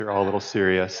They're all a little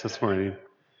serious this morning,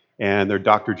 and they're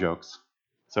doctor jokes.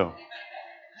 So,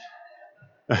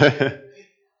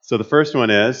 so the first one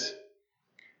is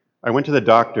I went to the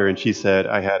doctor and she said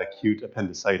I had acute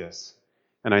appendicitis.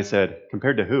 And I said,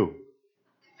 compared to who?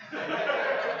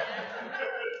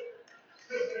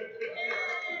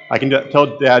 I can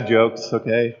tell dad jokes,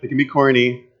 okay? They can be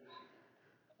corny.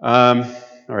 Um,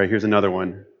 all right, here's another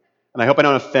one. And I hope I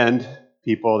don't offend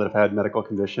people that have had medical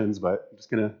conditions, but I'm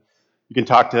just going to, you can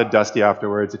talk to Dusty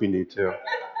afterwards if you need to.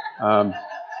 Um,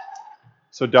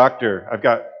 so, doctor, I've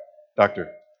got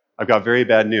very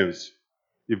bad news.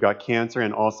 You've got cancer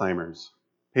and Alzheimer's.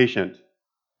 Patient,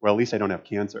 well, at least I don't have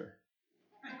cancer.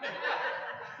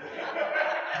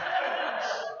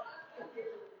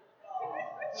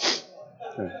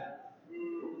 Okay,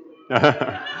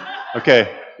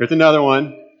 okay, here's another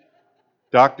one.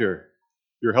 Doctor,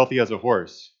 you're healthy as a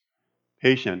horse.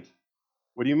 Patient,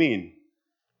 what do you mean?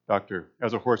 Doctor,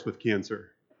 as a horse with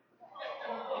cancer.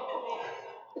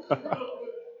 And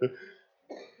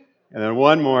then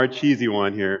one more cheesy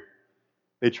one here.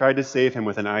 They tried to save him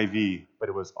with an IV, but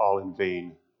it was all in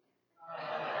vain.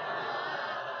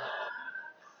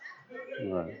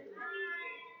 All right.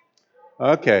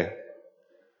 Okay,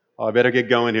 well, I better get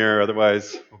going here,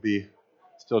 otherwise we'll be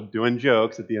still doing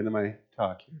jokes at the end of my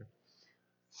talk here.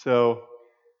 So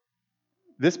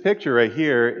this picture right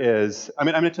here is, I'm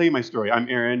going to tell you my story. I'm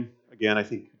Aaron. Again, I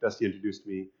think Dusty introduced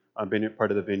me. I've been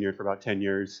part of the Vineyard for about 10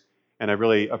 years, and I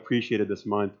really appreciated this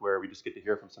month where we just get to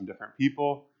hear from some different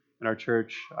people in our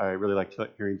church. I really like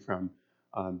hearing from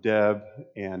Deb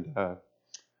and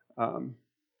um,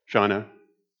 Shauna.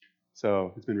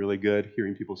 So it's been really good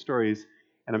hearing people's stories,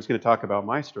 and I'm just going to talk about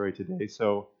my story today.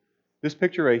 So this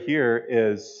picture right here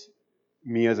is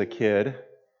me as a kid,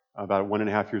 about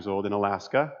 1.5 years old in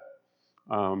Alaska.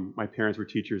 My parents were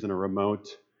teachers in a remote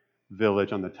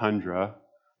village on the tundra.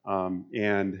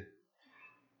 And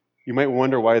you might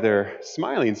wonder why they're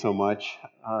smiling so much.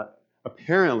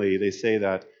 Apparently, they say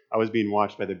that I was being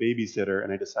watched by the babysitter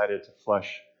and I decided to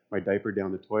flush my diaper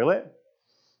down the toilet.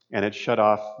 And it shut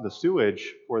off the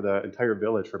sewage for the entire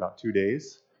village for about 2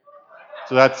 days.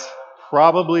 So that's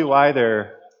probably why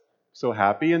they're so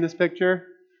happy in this picture.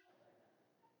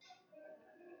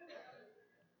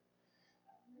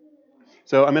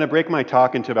 So I'm going to break my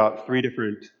talk into about 3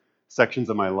 different sections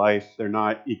of my life. They're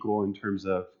not equal in terms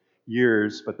of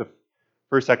years, but the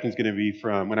first section is going to be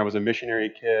from when I was a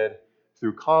missionary kid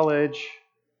through college.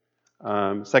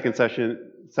 Second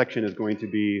section is going to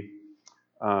be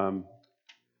um,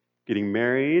 getting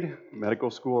married,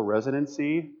 medical school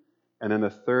residency, and then the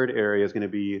third area is going to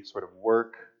be sort of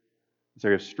work, this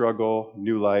area of struggle,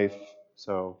 new life.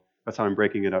 So that's how I'm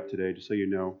breaking it up today, just so you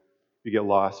know. If you get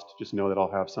lost, just know that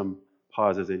I'll have some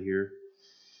pauses in here.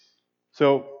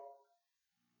 So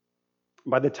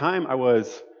by the time I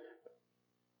was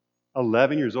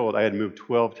 11 years old, I had moved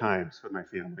 12 times with my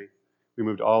family. We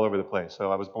moved all over the place.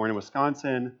 So I was born in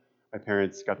Wisconsin. My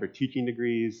parents got their teaching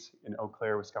degrees in Eau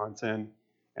Claire, Wisconsin.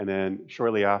 And then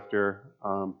shortly after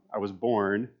I was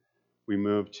born, we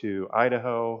moved to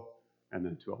Idaho and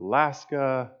then to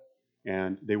Alaska.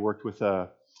 And they worked with a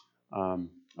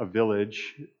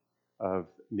village of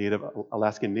native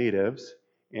Alaskan natives.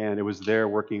 And it was there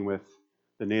working with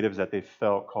the natives that they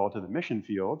felt called to the mission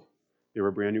field. They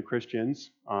were brand new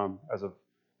Christians as of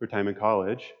their time in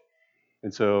college.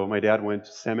 And so my dad went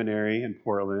to seminary in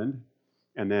Portland.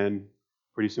 And then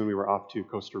pretty soon we were off to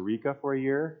Costa Rica for a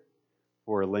year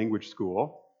for a language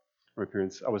school. My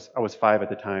parents, I was 5 at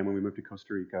the time when we moved to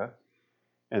Costa Rica.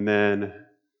 And then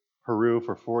Peru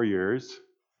for 4 years.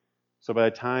 So by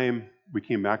the time we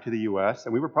came back to the US,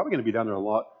 and we were probably going to be down there a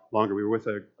lot longer, we were with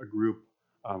a group,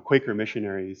 Quaker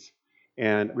missionaries,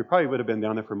 and we probably would have been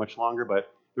down there for much longer,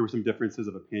 but there were some differences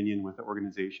of opinion with the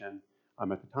organization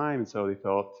at the time, and so they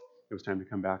felt it was time to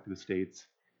come back to the States.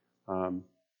 Um,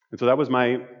 and so that was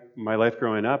my life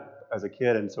growing up as a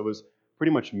kid, and so it was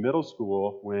pretty much middle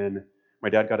school when my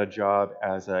dad got a job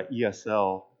as an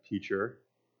ESL teacher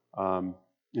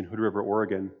in Hood River,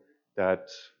 Oregon, that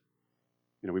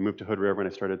we moved to Hood River and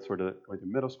I started sort of going to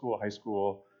middle school, high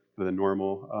school, for the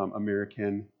normal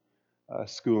American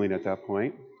schooling at that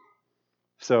point.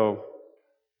 So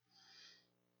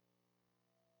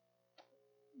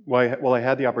while I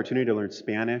had the opportunity to learn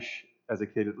Spanish as a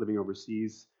kid living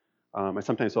overseas, I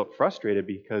sometimes felt frustrated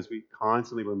because we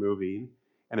constantly were moving,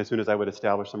 and as soon as I would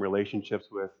establish some relationships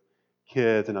with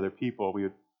kids and other people, we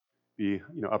would be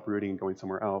uprooting and going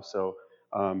somewhere else. So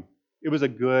it was a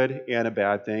good and a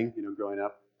bad thing, growing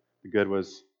up. The good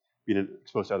was being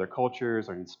exposed to other cultures,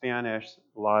 learning Spanish,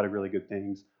 a lot of really good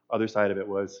things. Other side of it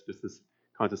was just this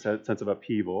constant sense of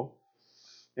upheaval.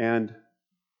 And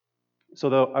So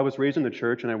though I was raised in the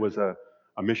church and I was a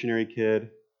missionary kid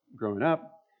growing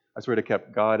up, I sort of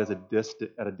kept God at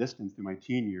a distance through my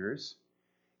teen years.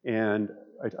 And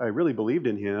I really believed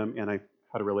in him and I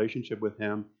had a relationship with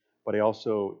him, but I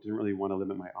also didn't really want to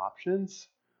limit my options,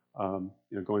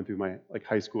 going through my like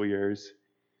high school years.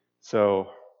 So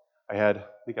I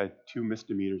think I had two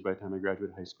misdemeanors by the time I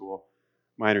graduated high school.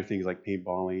 Minor things like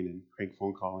paintballing and prank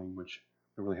phone calling, which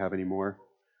I don't really have anymore.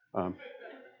 Um,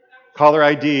 Caller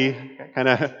ID, kind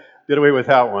of did away with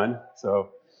that one. So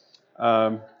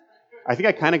um, I think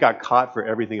I kind of got caught for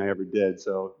everything I ever did.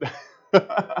 So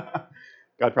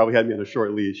God probably had me on a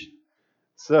short leash.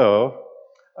 So,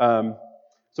 um,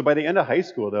 so by the end of high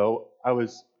school, though, I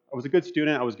was a good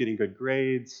student. I was getting good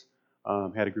grades.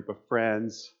 Had a group of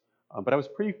friends, but I was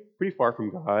pretty far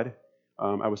from God.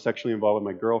 I was sexually involved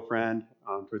with my girlfriend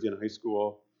towards the end of high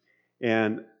school,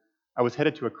 and I was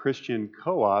headed to a Christian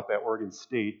co-op at Oregon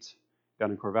State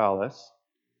down in Corvallis.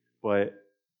 But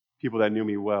people that knew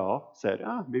me well said,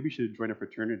 maybe you should join a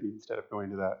fraternity instead of going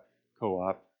to that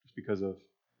co-op, just because of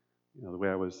the way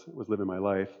I was living my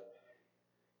life.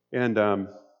 And and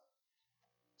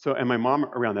my mom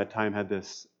around that time had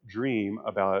this dream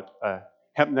about a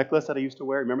hemp necklace that I used to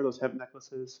wear. Remember those hemp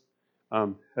necklaces?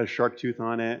 Had a shark tooth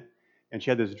on it. And she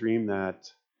had this dream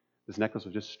that this necklace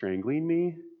was just strangling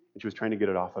me and she was trying to get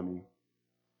it off of me.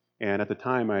 And at the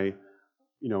time,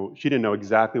 she didn't know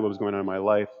exactly what was going on in my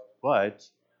life, but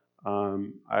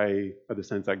I had the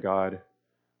sense that God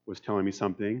was telling me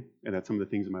something and that some of the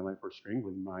things in my life were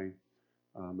strangling my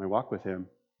walk with Him,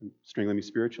 strangling me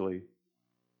spiritually.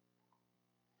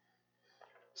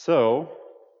 So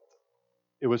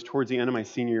it was towards the end of my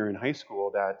senior year in high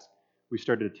school that we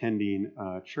started attending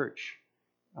a church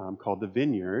called the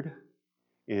Vineyard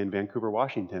in Vancouver,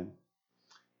 Washington.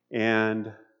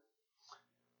 And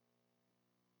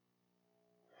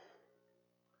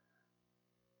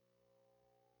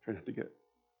trying not to get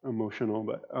emotional,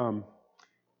 but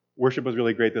worship was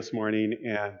really great this morning.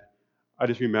 And I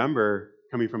just remember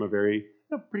coming from a very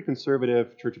pretty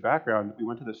conservative church background. We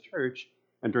went to this church,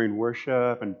 and during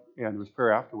worship and there was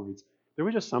prayer afterwards, there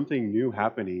was just something new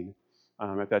happening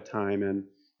at that time. And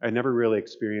I never really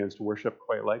experienced worship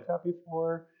quite like that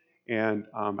before. And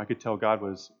I could tell God he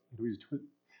was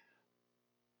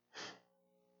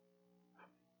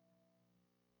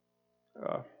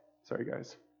sorry,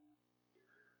 guys.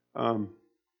 Um,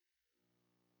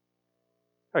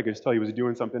 I could just tell He was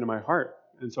doing something in my heart.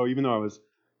 And so even though I was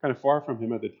kind of far from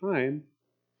Him at the time,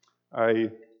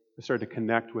 I started to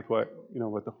connect with what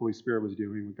the Holy Spirit was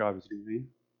doing, what God was doing.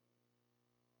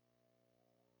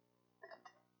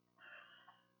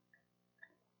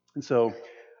 And so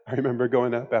I remember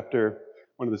going up after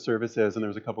one of the services, and there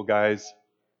was a couple guys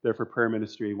there for prayer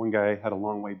ministry. One guy had a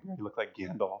long white beard; he looked like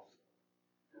Gandalf,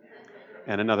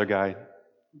 and another guy,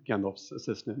 Gandalf's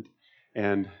assistant,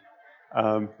 and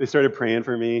they started praying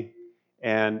for me.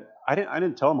 And I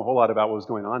didn't tell them a whole lot about what was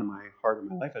going on in my heart and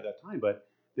my life at that time, but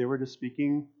they were just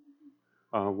speaking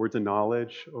words of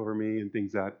knowledge over me and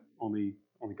things that only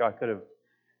God could have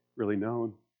really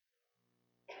known.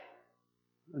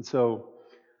 And so,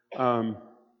 um,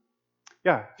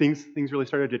 things really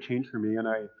started to change for me, and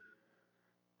I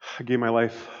gave my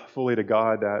life fully to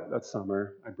God that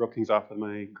summer. I broke things off with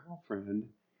my girlfriend,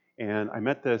 and I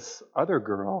met this other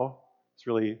girl, this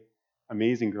really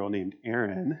amazing girl named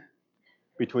Erin,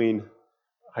 between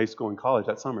high school and college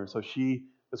that summer. So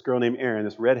this girl named Erin,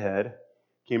 this redhead,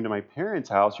 came to my parents'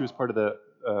 house. She was part of the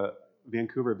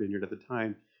Vancouver Vineyard at the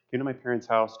time. Came to my parents'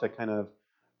 house to kind of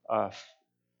uh,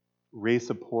 raise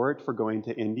support for going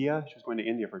to India. She was going to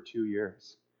India for 2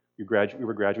 years. We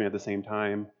were graduating at the same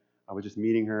time. I was just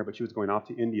meeting her, but she was going off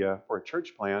to India for a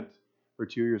church plant for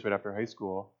 2 years right after high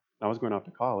school. And I was going off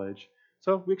to college.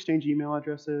 So we exchanged email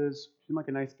addresses. She seemed like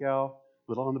a nice gal,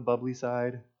 a little on the bubbly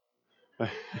side.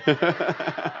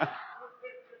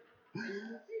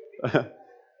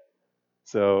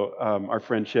 So our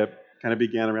friendship kind of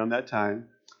began around that time.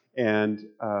 And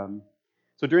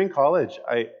so during college,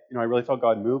 I really felt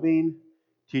God moving,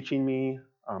 teaching me.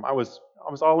 I was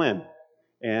all in,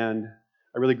 and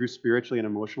I really grew spiritually and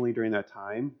emotionally during that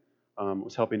time.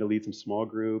 Was helping to lead some small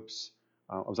groups.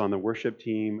 I was on the worship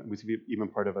team. I was even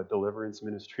part of a deliverance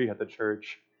ministry at the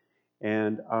church.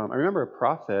 And I remember a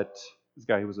prophet. This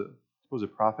guy who was a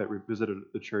supposed prophet visited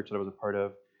the church that I was a part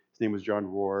of. His name was John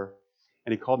Rohr,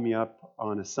 and he called me up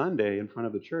on a Sunday in front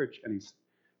of the church, and he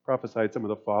prophesied some of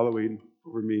the following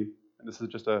over me. And this is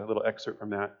just a little excerpt from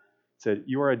that. It said,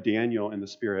 "You are a Daniel in the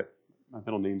spirit." My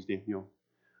middle name's Daniel.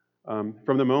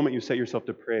 From the moment you set yourself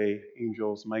to pray,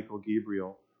 angels Michael,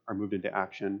 Gabriel are moved into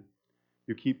action.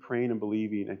 You keep praying and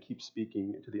believing and keep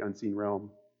speaking into the unseen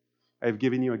realm. I have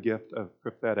given you a gift of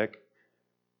prophetic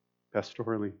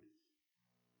pastorally.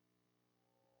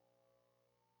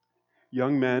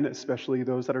 Young men, especially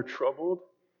those that are troubled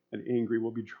and angry,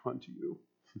 will be drawn to you,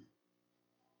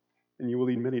 and you will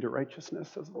lead many to righteousness,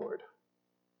 says the Lord.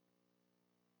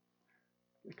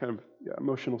 It's kind of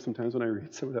emotional sometimes when I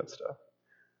read some of that stuff.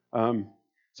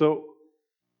 So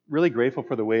really grateful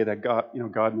for the way that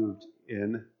God moved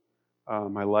in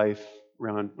my life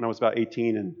around when I was about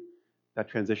 18 and that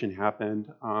transition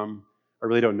happened. I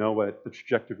really don't know what the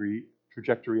trajectory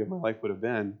of my life would have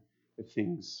been if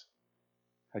things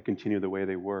had continued the way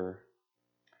they were.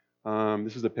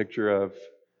 This is a picture of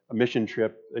a mission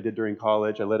trip I did during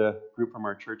college. I led a group from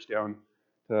our church down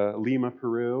to Lima,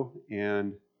 Peru,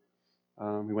 and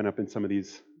we went up in some of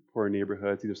these poor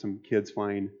neighborhoods. These are some kids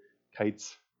flying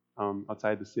kites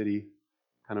outside the city,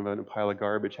 kind of in a pile of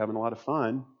garbage, having a lot of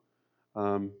fun.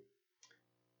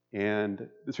 And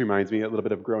this reminds me a little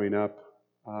bit of growing up,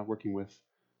 working with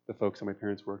the folks that my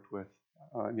parents worked with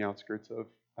in the outskirts of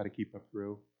Arequipa,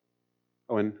 Peru.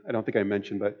 Oh, and I don't think I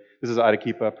mentioned, but this is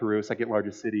Arequipa, Peru, second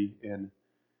largest city in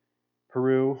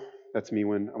Peru. That's me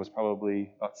when I was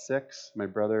probably about 6. My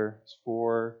brother was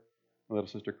 4. My little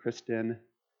sister Kristen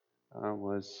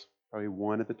was probably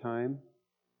 1 at the time.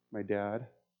 My dad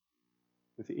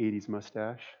with the 80s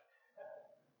mustache.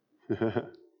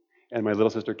 And my little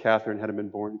sister Catherine hadn't been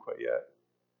born quite yet.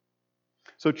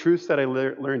 So truths that I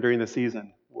learned during the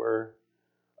season were,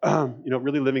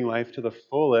 really living life to the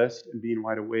fullest and being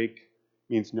wide awake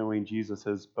means knowing Jesus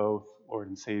as both Lord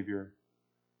and Savior.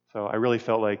 So I really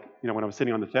felt like, when I was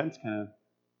sitting on the fence, kind of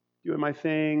doing my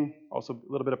thing, also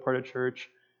a little bit of part of church,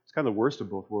 it's kind of the worst of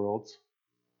both worlds.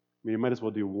 I mean, you might as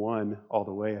well do one all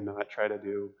the way and not try to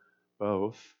do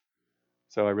both.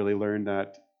 So I really learned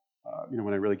that,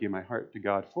 when I really gave my heart to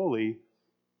God fully,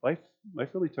 life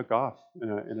really took off in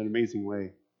an amazing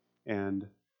way. And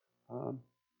I'm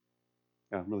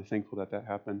really thankful that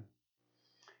happened.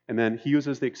 And then he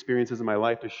uses the experiences in my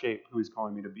life to shape who he's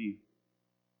calling me to be.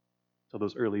 So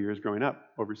those early years growing up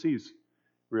overseas,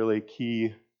 really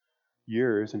key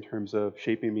years in terms of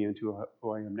shaping me into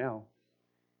who I am now.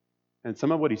 And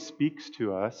some of what he speaks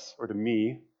to us, or to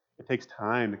me, it takes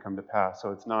time to come to pass.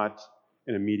 So it's not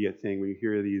an immediate thing. When you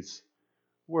hear these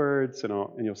words, and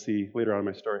you'll see later on in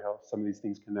my story how some of these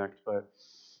things connect, but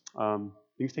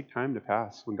things take time to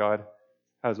pass. When God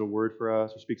has a word for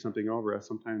us or speaks something over us,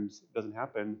 sometimes it doesn't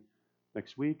happen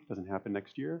next week, doesn't happen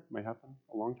next year, it might happen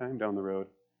a long time down the road.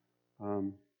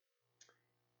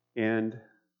 And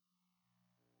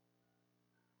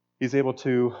he's able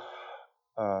to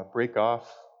break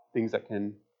off things that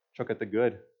can choke at the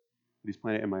good that he's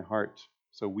planted in my heart.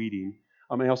 So weeding.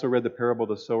 I also read the parable of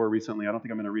the sower recently. I don't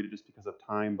think I'm going to read it just because of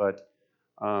time, but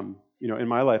in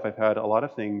my life, I've had a lot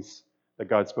of things that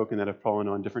God's spoken that have fallen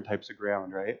on different types of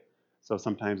ground, right? So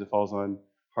sometimes it falls on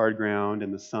hard ground,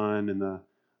 and the sun and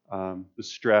the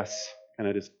stress kind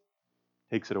of just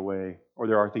takes it away. Or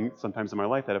there are things sometimes in my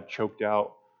life that have choked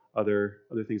out other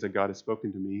things that God has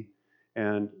spoken to me.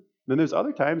 And then there's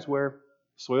other times where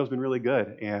soil's been really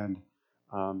good, and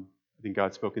I think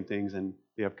God's spoken things and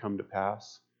they have come to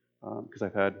pass because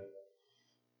I've had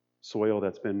soil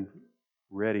that's been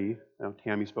ready.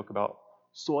 Tammy spoke about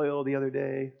soil the other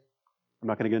day. I'm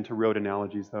not going to get into road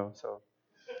analogies though. So,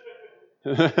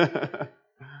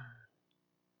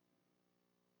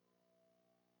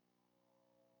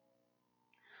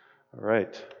 all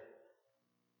right.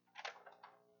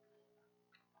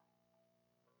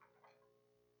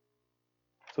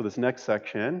 So this next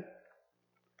section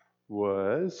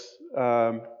was,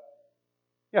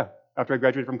 after I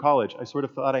graduated from college, I sort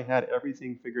of thought I had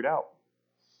everything figured out.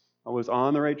 I was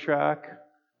on the right track.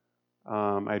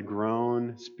 I had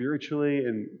grown spiritually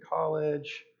in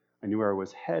college. I knew where I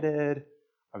was headed.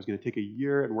 I was going to take a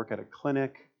year and work at a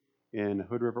clinic in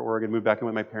Hood River, Oregon. Move back in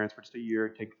with my parents for just a year,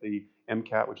 take the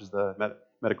MCAT, which is the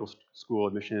medical school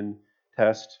admission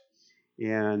test,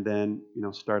 and then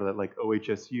start at like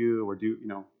OHSU or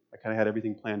I kind of had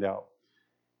everything planned out.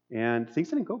 And things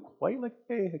didn't go quite like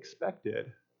I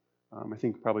expected. I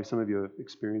think probably some of you have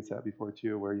experienced that before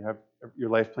too, where you have your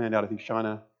life planned out. I think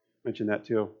Shauna mentioned that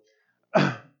too.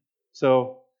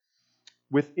 So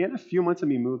within a few months of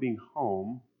me moving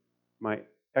home, my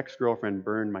ex-girlfriend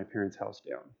burned my parents' house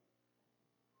down.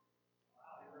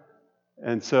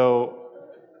 And so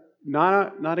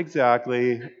not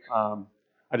exactly.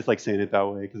 I just like saying it that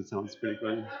way because it sounds pretty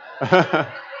good.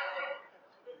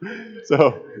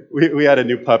 So we had a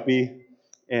new puppy,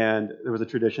 and there was a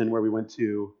tradition where we went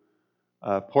to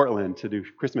Portland to do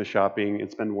Christmas shopping and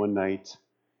spend one night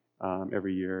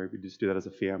every year. We just do that as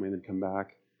a family and then come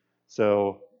back.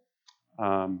 So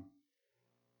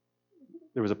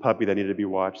there was a puppy that needed to be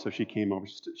watched, so she came over.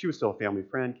 She was still a family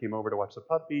friend, came over to watch the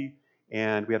puppy,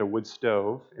 and we had a wood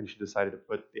stove, and she decided to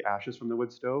put the ashes from the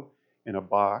wood stove in a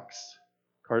box,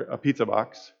 a pizza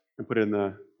box, and put it in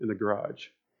the garage.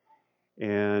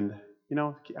 And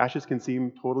ashes can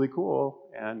seem totally cool,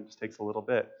 and it just takes a little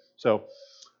bit. So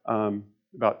um,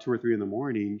 about 2 or 3 in the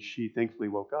morning, she thankfully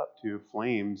woke up to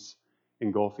flames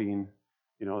engulfing,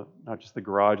 not just the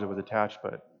garage that was attached,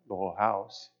 but the whole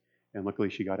house. And luckily,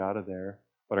 she got out of there.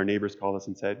 But our neighbors called us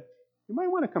and said, "You might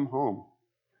want to come home.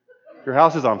 Your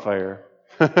house is on fire."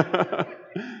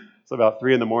 So about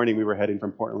 3 in the morning, we were heading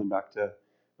from Portland back to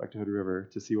Hood River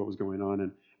to see what was going on.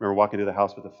 And I remember walking to the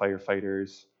house with the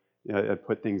firefighters. Had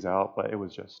put things out, but it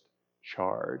was just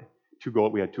charred.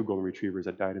 We had 2 golden retrievers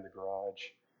that died in the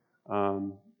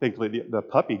garage. Thankfully, the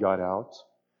puppy got out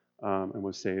and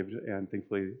was saved, and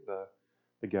thankfully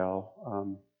the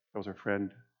gal that was our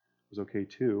friend was okay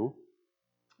too.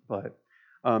 But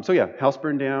so yeah, house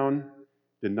burned down.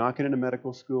 Did not get into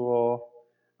medical school.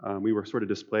 We were sort of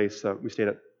displaced. We stayed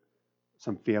at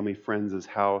some family friends'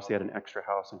 house. They had an extra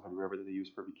house in Hood River that they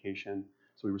used for vacation,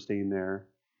 so we were staying there.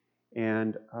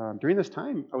 And during this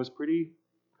time, I was pretty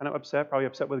kind of upset, probably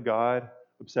upset with God,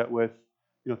 upset with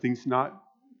things not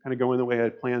kind of going the way I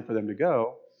had planned for them to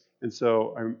go. And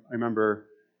so I remember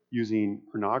using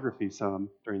pornography some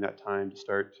during that time to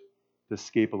start to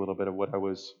escape a little bit of what I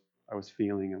was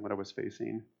feeling and what I was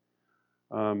facing.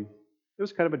 It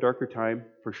was kind of a darker time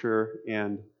for sure,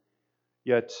 and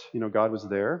yet God was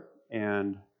there,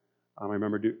 and I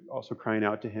remember also crying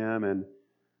out to Him, and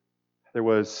there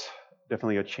was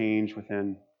definitely a change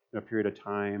within a period of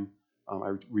time.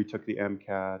 I retook the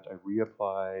MCAT. I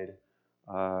reapplied.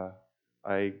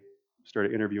 I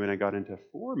started interviewing. I got into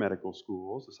 4 medical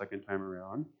schools the second time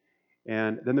around.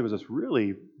 And then there was this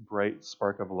really bright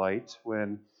spark of light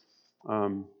when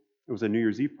it was a New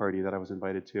Year's Eve party that I was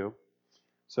invited to.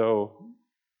 So,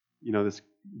 this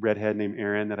redhead named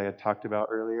Erin that I had talked about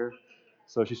earlier.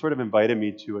 So she sort of invited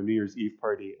me to a New Year's Eve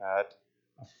party at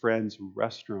a friend's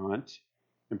restaurant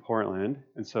in Portland.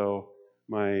 And so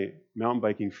my mountain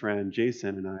biking friend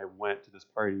Jason and I went to this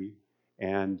party,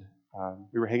 and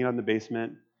we were hanging out in the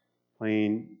basement,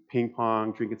 playing ping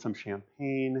pong, drinking some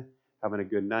champagne, having a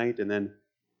good night. And then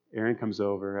Erin comes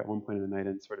over at one point in the night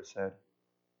and sort of said,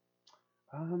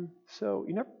 "So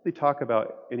you never really talk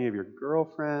about any of your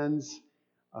girlfriends,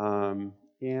 and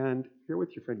you're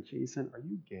with your friend Jason. Are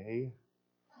you gay?"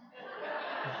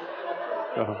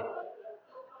 So,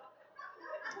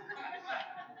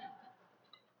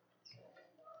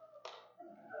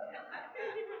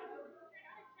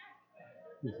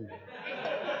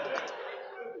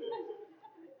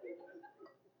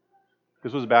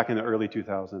 this was back in the early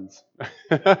 2000s.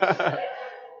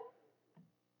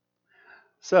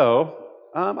 So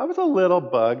I was a little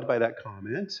bugged by that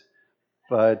comment,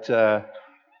 but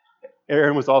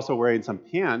Erin was also wearing some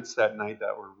pants that night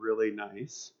that were really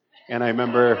nice. And I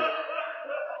remember,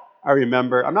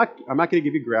 I'm not going to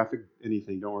give you graphic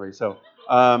anything, don't worry. So,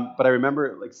 but I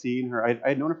remember like seeing her. I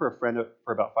had known her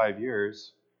for about 5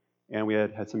 years, and we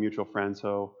had some mutual friends.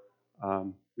 So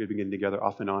we had been getting together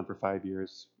off and on for 5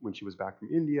 years when she was back from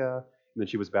India, and then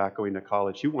she was back going to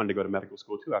college. She wanted to go to medical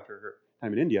school too after her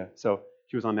time in India, so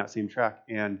she was on that same track.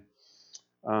 And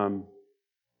um,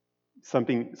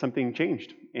 something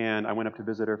changed, and I went up to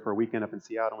visit her for a weekend up in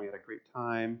Seattle. We had a great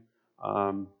time,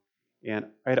 um, and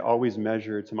I had always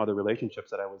measured some other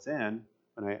relationships that I was in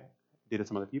when I dated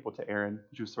some other people to Erin.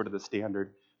 She was sort of the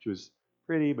standard. She was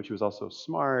pretty, but she was also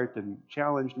smart and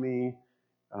challenged me.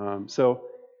 So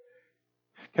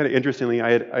kind of interestingly,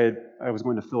 I was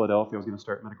going to Philadelphia. I was going to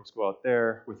start medical school out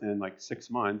there within like 6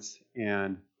 months,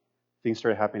 and things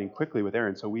started happening quickly with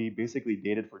Erin. So we basically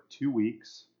dated for 2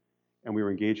 weeks, and we were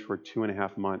engaged for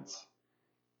 2.5 months.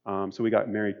 So we got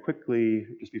married quickly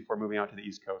just before moving out to the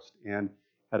East Coast, and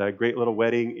had a great little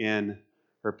wedding in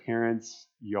her parents'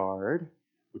 yard,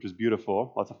 which was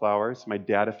beautiful. Lots of flowers. My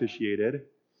dad officiated,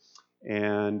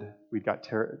 and we got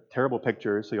terrible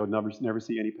pictures, so you'll never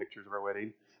see any pictures of our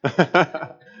wedding.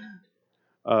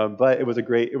 But it was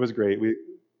great.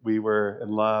 We were in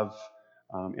love,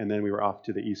 and then we were off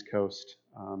to the East Coast.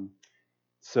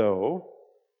 So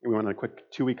we went on a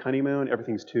quick 2-week honeymoon.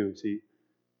 Everything's two. See,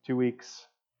 2 weeks,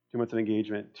 2 months of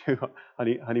engagement,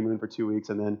 honeymoon for 2 weeks,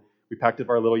 and then we packed up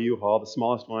our little U-Haul, the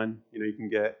smallest one you can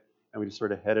get, and we just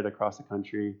sort of headed across the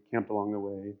country, camped along the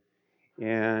way,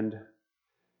 and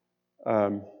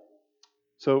um,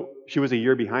 so she was a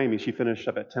year behind me. She finished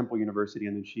up at Temple University,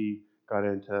 and then she got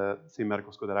into the same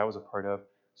medical school that I was a part of.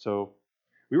 So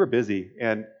we were busy,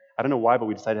 and I don't know why, but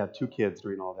we decided to have 2 kids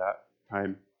during all that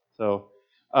time. So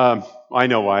I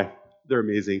know why. They're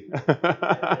amazing.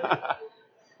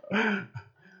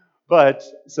 But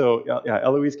so yeah,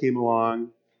 Eloise came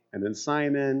along, and then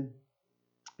Simon,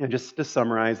 and just to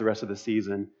summarize the rest of the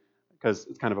season, because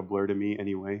it's kind of a blur to me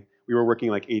anyway. We were working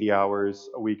like 80 hours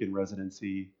a week in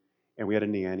residency, and we had a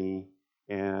nanny,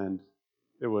 and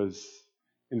it was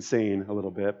insane a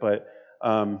little bit. But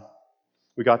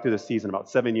we got through the season about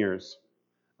 7 years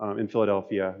in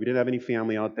Philadelphia. We didn't have any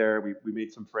family out there. We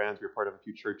made some friends. We were part of a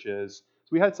few churches. So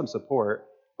we had some support,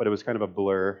 but it was kind of a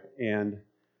blur. And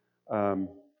I'm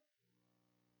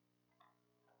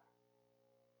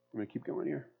going to keep going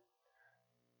here.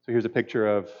 So here's a picture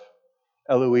of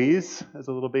Eloise as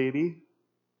a little baby.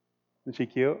 Isn't she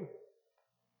cute?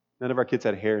 None of our kids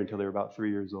had hair until they were about 3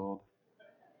 years old.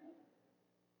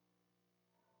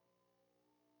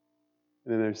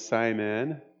 And then there's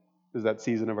Simon. This is that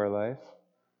season of our life.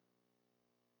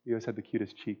 He always had the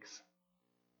cutest cheeks.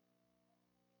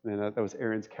 And then that was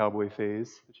Erin's cowboy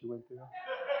phase that she went through.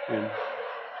 And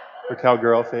her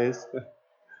cowgirl phase.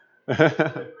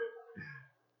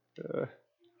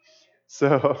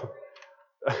 So,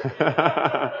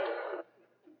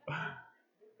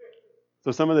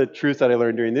 so some of the truths that I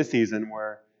learned during this season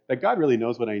were that God really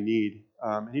knows what I need,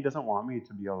 and He doesn't want me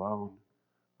to be alone.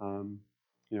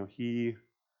 He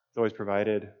has always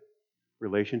provided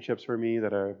relationships for me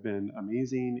that have been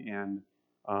amazing, and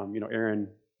Erin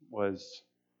was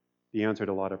the answer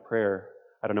to a lot of prayer.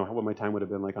 I don't know what my time would have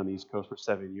been like on the East Coast for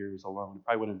 7 years alone. It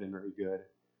probably wouldn't have been very good.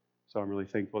 So I'm really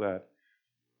thankful that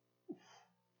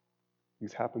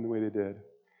things happened the way they did.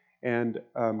 And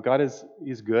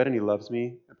He's good, and He loves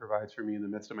me and provides for me in the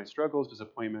midst of my struggles,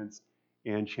 disappointments,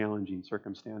 and challenging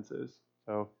circumstances.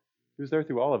 So He was there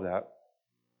through all of that.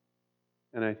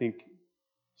 And I think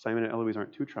Simon and Eloise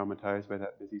aren't too traumatized by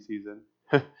that busy season.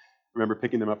 Remember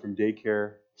picking them up from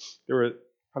daycare. There were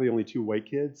probably only 2 white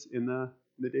kids in the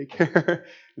daycare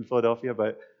in Philadelphia,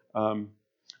 but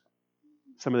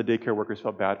some of the daycare workers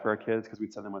felt bad for our kids because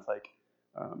we'd send them with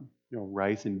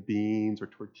rice and beans or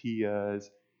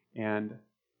tortillas, and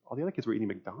all the other kids were eating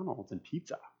McDonald's and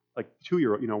pizza, like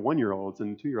 1-year-olds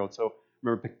and 2-year-olds. So I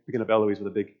remember picking up Eloise with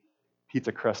a big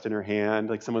pizza crust in her hand.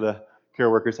 Like some of the care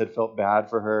workers had felt bad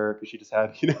for her because she just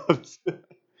had, this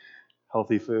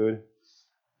healthy food.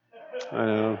 I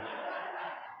know.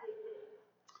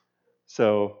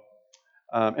 So,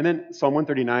 and then Psalm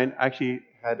 139, I actually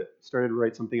had started to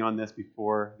write something on this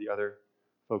before the other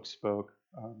folks spoke.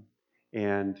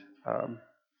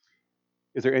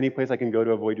 Is there any place I can go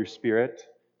to avoid your spirit,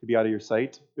 to be out of your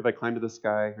sight? If I climb to the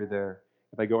sky, you're there.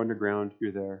 If I go underground,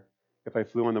 you're there. If I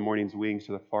flew on the morning's wings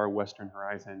to the far western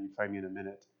horizon, you'd find me in a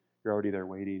minute. You're already there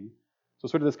waiting. So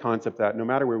sort of this concept that no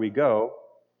matter where we go,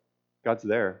 God's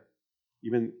there.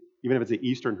 Even if it's the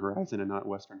eastern horizon and not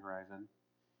western horizon,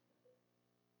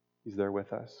 He's there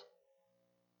with us.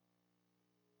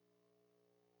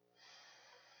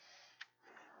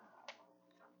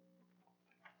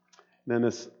 And then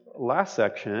this last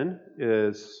section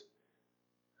is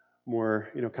more,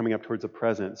 coming up towards the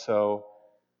present. So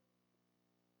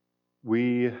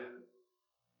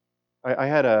I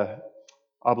had a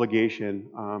obligation.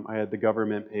 I had the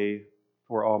government pay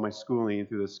for all my schooling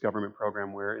through this government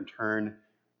program where in turn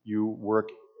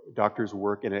doctors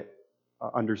work in an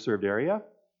underserved area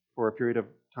for a period of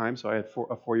time. So I had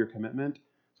a 4-year commitment.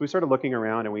 So we started looking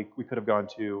around, and we could have gone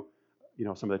to,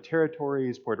 some of the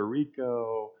territories, Puerto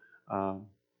Rico,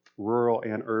 rural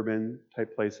and urban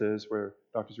type places where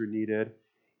doctors were needed.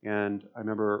 And I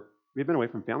remember we'd been away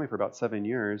from family for about 7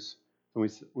 years. When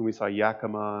we saw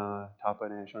Yakima,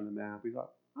 Toppenish on the map, we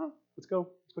thought, oh, let's go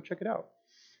check it out.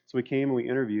 So we came and we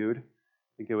interviewed. I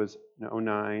think it was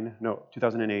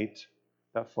 2008,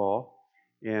 that fall,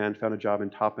 and found a job in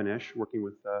Toppenish, working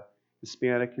with the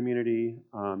Hispanic community,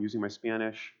 using my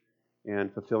Spanish,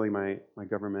 and fulfilling my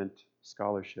government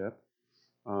scholarship.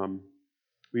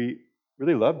 We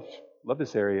really loved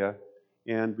this area,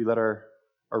 and we let our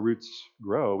roots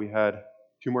grow. We had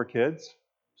 2 more kids,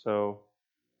 so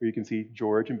here you can see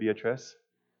George and Beatrice.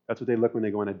 That's what they look when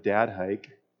they go on a dad hike.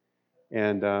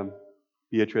 And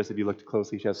Beatrice, if you looked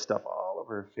closely, she has stuff all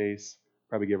over her face.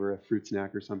 Probably give her a fruit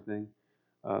snack or something.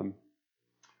 But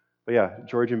yeah,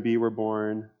 George and Bea were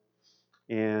born,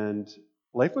 and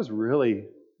life was really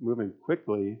moving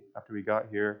quickly after we got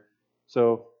here.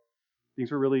 So things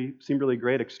seemed really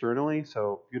great externally.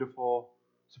 So beautiful,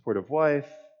 supportive wife,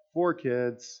 4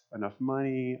 kids, enough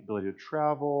money, ability to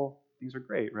travel. Things are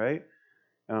great, right?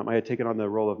 I had taken on the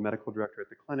role of medical director at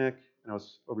the clinic, and I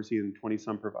was overseeing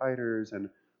 20-some providers and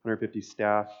 150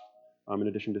 staff, in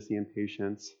addition to seeing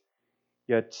patients.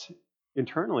 Yet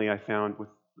internally, I found with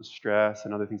the stress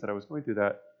and other things that I was going through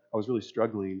that I was really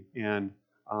struggling, and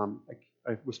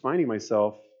I was finding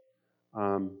myself,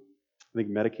 um, I think,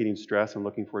 medicating stress and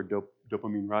looking for a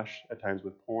dopamine rush at times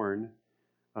with porn,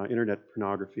 internet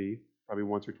pornography, probably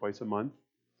once or twice a month.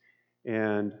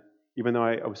 And even though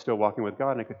I was still walking with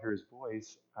God and I could hear His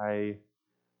voice, I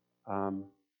um,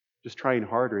 just trying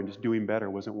harder and just doing better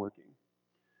wasn't working.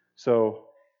 So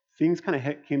things kind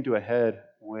of came to a head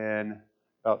when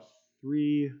about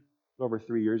over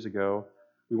 3 years ago,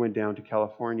 we went down to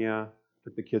California,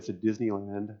 took the kids to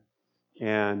Disneyland,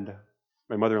 and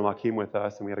my mother-in-law came with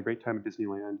us, and we had a great time at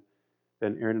Disneyland.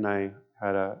 Then Aaron and I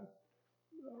had a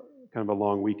kind of a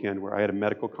long weekend where I had a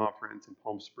medical conference in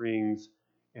Palm Springs,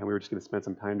 and we were just going to spend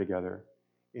some time together.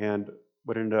 And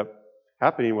what ended up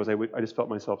happening was I just found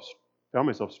myself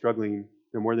struggling,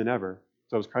 more than ever.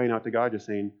 So I was crying out to God, just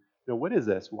saying, what is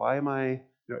this? Why am I?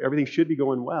 Everything should be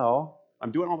going well.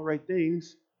 I'm doing all the right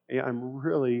things, and I'm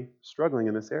really struggling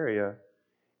in this area.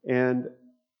 And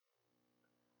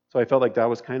so I felt like that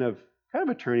was kind of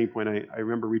a turning point. I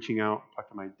remember reaching out, talk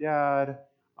to my dad.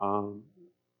 Um,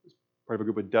 Part of a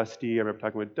group with Dusty. I remember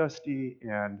talking with Dusty,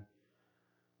 and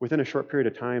within a short period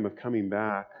of time of coming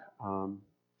back,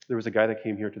 there was a guy that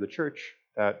came here to the church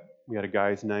that we had a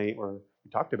guys' night where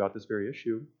we talked about this very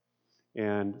issue,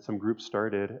 and some groups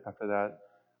started after that.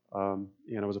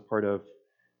 And I was a part of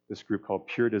this group called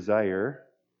Pure Desire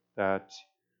that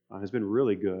has been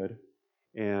really good.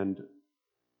 And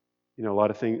a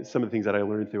lot of things, some of the things that I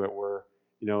learned through it were,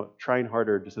 trying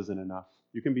harder just isn't enough.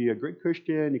 You can be a great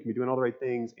Christian, you can be doing all the right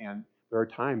things, and there are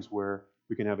times where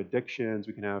we can have addictions,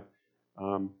 we can have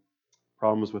um,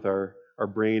 problems with our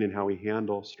brain and how we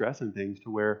handle stress and things,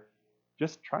 to where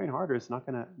just trying harder is not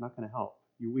gonna help.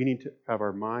 We need to have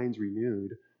our minds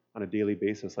renewed on a daily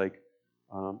basis, like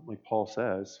Paul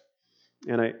says.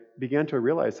 And I began to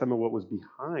realize some of what was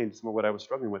behind some of what I was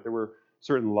struggling with. There were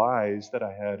certain lies that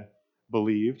I had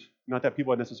believed. Not that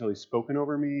people had necessarily spoken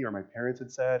over me or my parents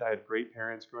had said. I had great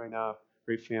parents growing up,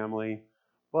 great family.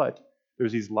 But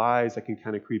there's these lies that can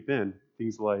kind of creep in.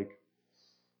 Things like,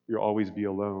 you'll always be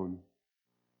alone.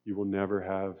 You will never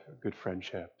have good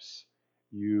friendships.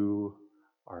 You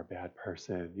are a bad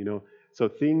person. So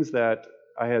things that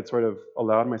I had sort of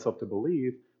allowed myself to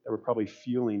believe that were probably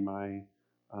fueling my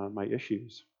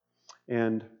issues.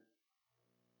 And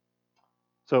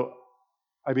so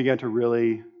I began to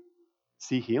really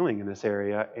see healing in this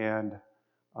area and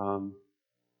um,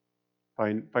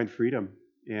 find freedom.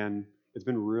 And it's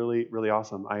been really, really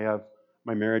awesome.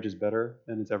 My marriage is better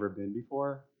than it's ever been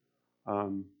before.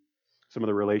 Um, some of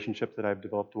the relationships that I've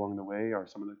developed along the way are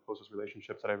some of the closest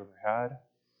relationships that I've ever had.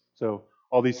 So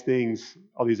all these things,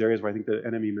 all these areas where I think the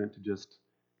enemy meant to just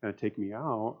kind of take me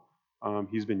out,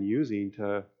 he's been using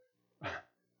to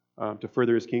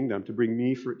further his kingdom, to bring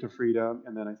me to freedom,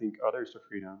 and then I think others to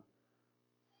freedom.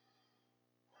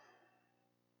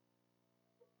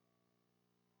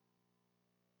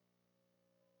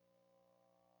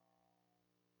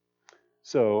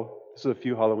 So this is a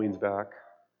few Halloweens back.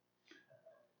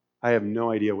 I have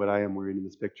no idea what I am wearing in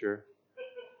this picture,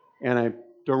 and I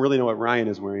don't really know what Ryan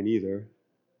is wearing either.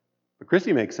 But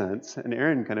Christy makes sense, and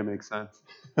Aaron kind of makes sense.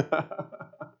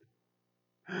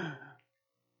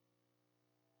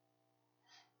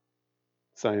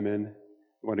 Simon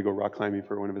wanted to go rock climbing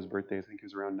for one of his birthdays. I think he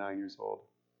was around 9 years old.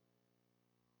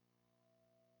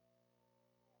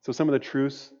 So some of the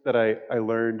truths that I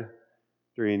learned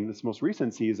during this most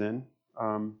recent season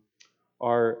um,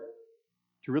 are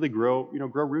to really grow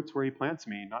roots where he plants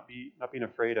me, not being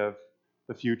afraid of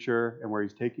the future and where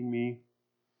he's taking me.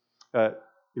 The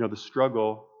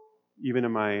struggle, even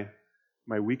in my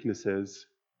weaknesses,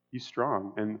 he's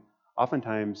strong. And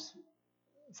oftentimes,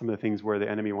 some of the things where the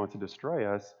enemy wants to destroy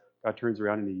us, God turns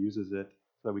around and he uses it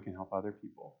so that we can help other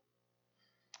people.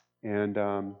 And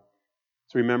so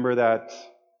remember that,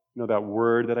 that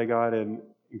word that I got in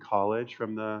college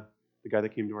from the guy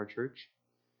that came to our church.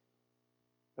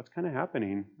 That's kind of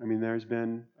happening. I mean, I've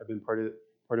been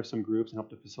part of some groups and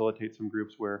helped to facilitate some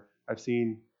groups where I've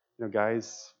seen,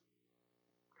 guys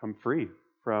come free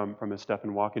from this stuff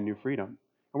and walk in new freedom.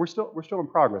 And we're still in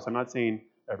progress. I'm not saying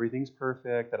everything's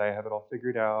perfect, that I have it all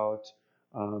figured out,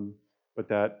 but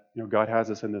that God has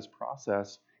us in this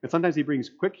process. And sometimes He brings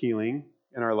quick healing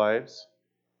in our lives,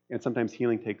 and sometimes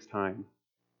healing takes time.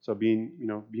 So being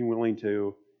willing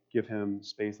to give Him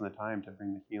space and the time to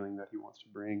bring the healing that He wants to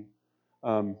bring.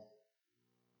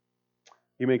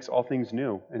 He makes all things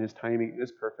new, and His timing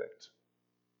is perfect.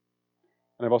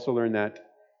 And I've also learned that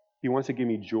He wants to give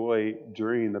me joy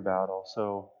during the battle.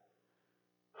 So,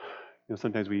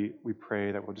 sometimes we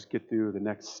pray that we'll just get through the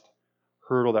next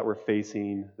hurdle that we're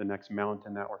facing, the next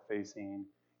mountain that we're facing,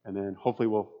 and then hopefully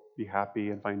we'll be happy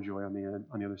and find joy on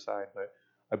the other side. But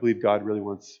I believe God really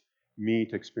wants me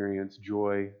to experience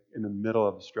joy in the middle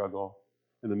of the struggle,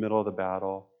 in the middle of the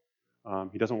battle.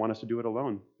 He doesn't want us to do it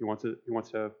alone. He wants it. He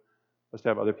wants us to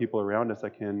have other people around us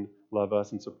that can love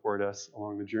us and support us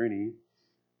along the journey.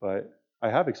 But I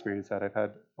have experienced that. I've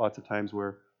had lots of times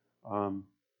where, um,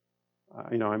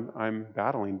 I'm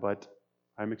battling, but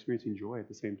I'm experiencing joy at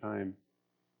the same time.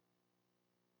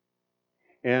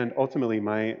 And ultimately,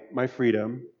 my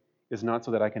freedom is not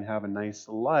so that I can have a nice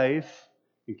life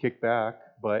and kick back,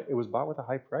 but it was bought with a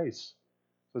high price.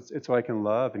 So it's so I can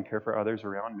love and care for others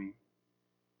around me.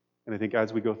 And I think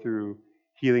as we go through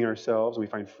healing ourselves, we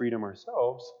find freedom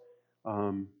ourselves.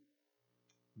 Um,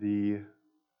 the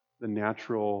the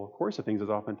natural course of things is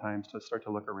oftentimes to start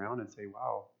to look around and say,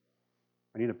 "Wow,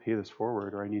 I need to pay this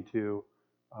forward, or I need to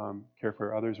care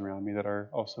for others around me that are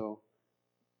also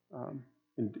um,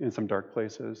 in some dark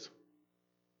places."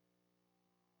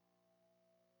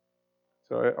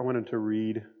 So I wanted to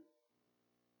read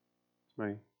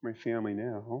my family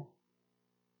now.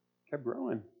 Kept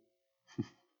growing.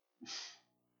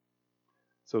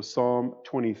 So Psalm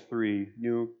 23,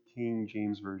 New King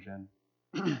James Version.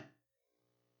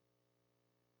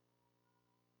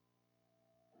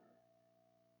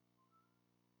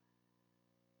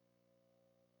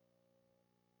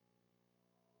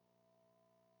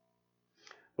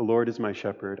 The Lord is my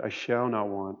shepherd, I shall not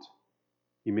want.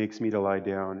 He makes me to lie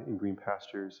down in green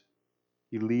pastures.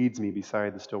 He leads me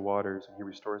beside the still waters, and he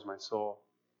restores my soul.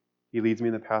 He leads me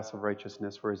in the paths of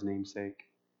righteousness for his name's sake.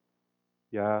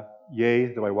 Yeah,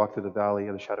 yea, though I walk through the valley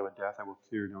of the shadow of death, I will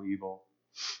fear no evil.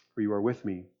 For you are with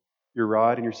me. Your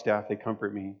rod and your staff, they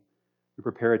comfort me. You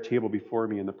prepare a table before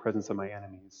me in the presence of my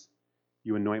enemies.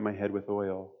 You anoint my head with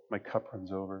oil. My cup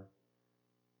runs over.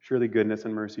 Surely goodness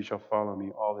and mercy shall follow me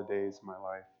all the days of my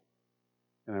life,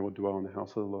 and I will dwell in the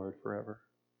house of the Lord forever.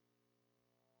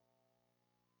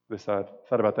 I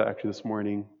thought about that actually this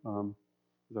morning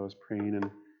as I was praying, and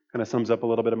kind of sums up a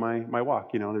little bit of my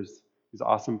walk. There's these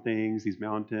awesome things, these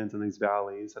mountains and these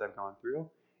valleys that I've gone through,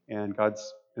 and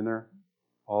God's been there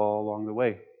all along the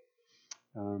way.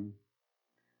 Um,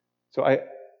 so I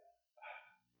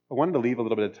wanted to leave a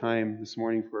little bit of time this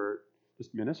morning for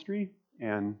just ministry,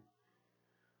 and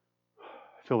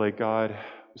I feel like God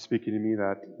was speaking to me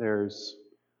that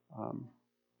um,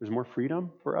 there's more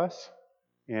freedom for us,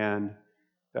 and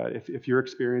that if you're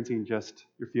experiencing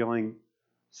you're feeling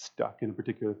stuck in a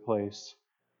particular place,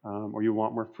 or you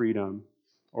want more freedom,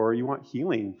 or you want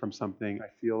healing from something, I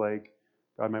feel like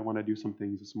God might want to do some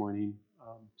things this morning.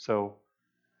 So,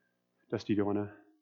 Dusty, do you want to